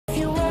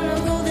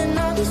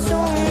be so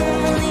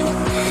lonely.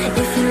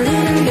 If you're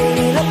leaving,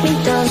 baby, let me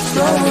down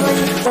slowly.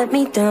 Let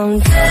me down.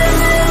 Let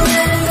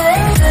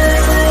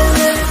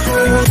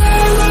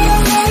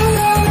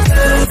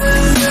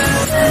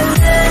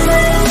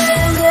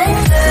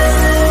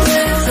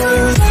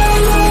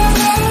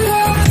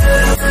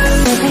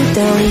me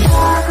down.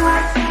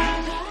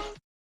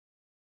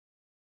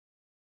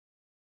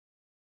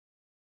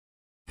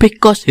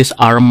 Because his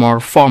armor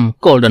form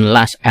couldn't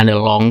last any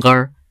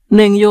longer,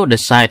 Ning Yu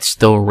decides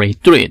to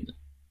retreat.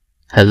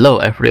 Hello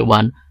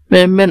everyone,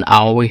 Min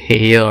are we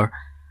here?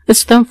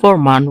 It's time for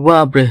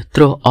Manhua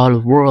Breakthrough All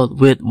World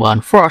with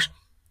One Force,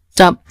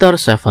 Chapter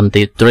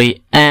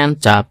 73 and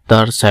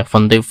Chapter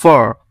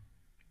 74.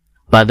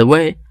 By the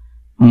way,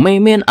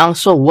 Min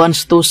also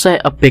wants to say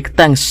a big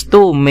thanks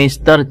to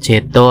Mr.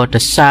 Jeto the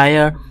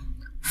Sire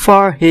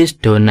for his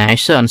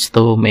donations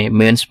to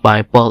Min's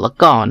PayPal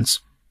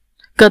accounts.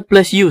 God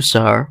bless you,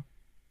 sir.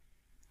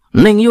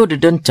 Ning Yu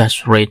didn't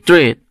just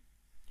retreat.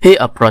 He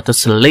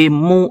approached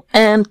Limu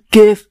and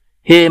gave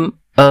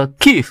him a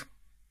gift,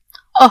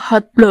 a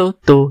hard blow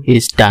to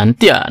his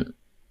dantian.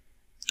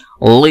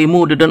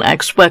 Limu didn't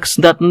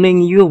expect that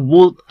Ning Yu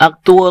would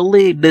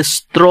actually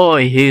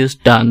destroy his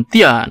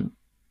dantian.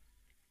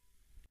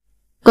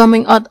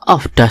 Coming out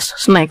of dust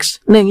snakes,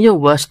 Ning Yu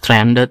was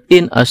stranded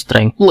in a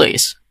strange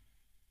place.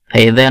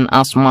 He then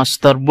asked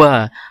Master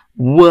Ba,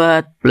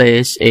 "What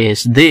place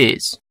is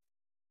this?"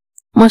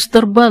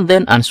 Master Ba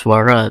then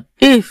answered,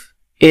 "If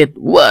it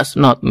was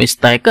not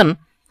mistaken,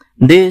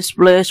 this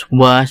place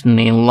was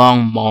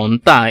Nilong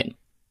Mountain.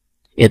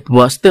 It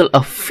was still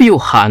a few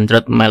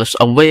hundred miles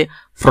away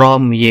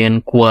from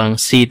Yinguang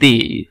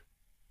City."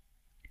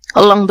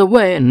 Along the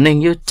way, Ning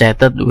Yu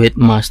chatted with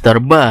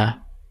Master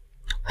Ba.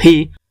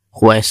 He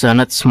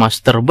questioned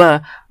Master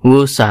Ba,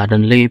 who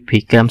suddenly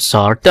became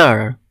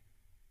shorter.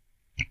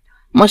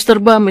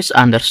 Master Ba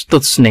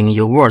misunderstood Ning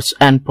Yu's words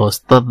and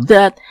boasted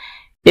that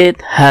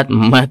it had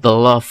made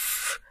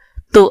love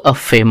to a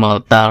female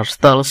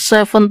turtle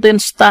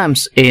 17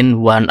 times in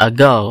one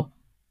ago.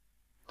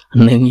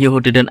 Ning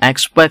Yu didn't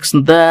expect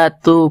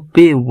that to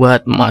be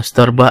what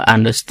Master Ba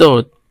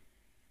understood.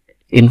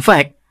 In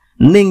fact,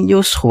 Ning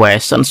Yu's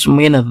questions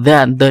mean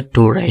that the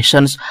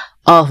durations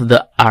of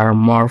the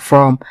armor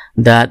form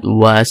that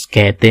was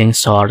getting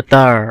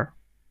shorter.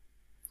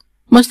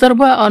 Master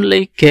Ba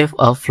only gave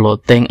a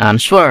floating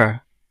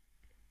answer.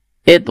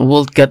 It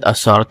would get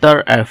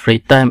shorter every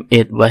time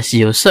it was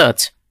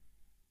used.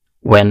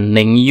 When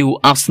Ning Yu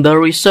asked the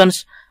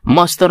reasons,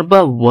 Master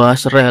Ba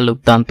was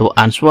reluctant to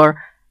answer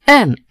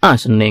and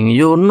asked Ning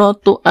Yu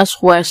not to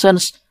ask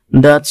questions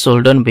that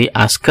shouldn't be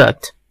asked.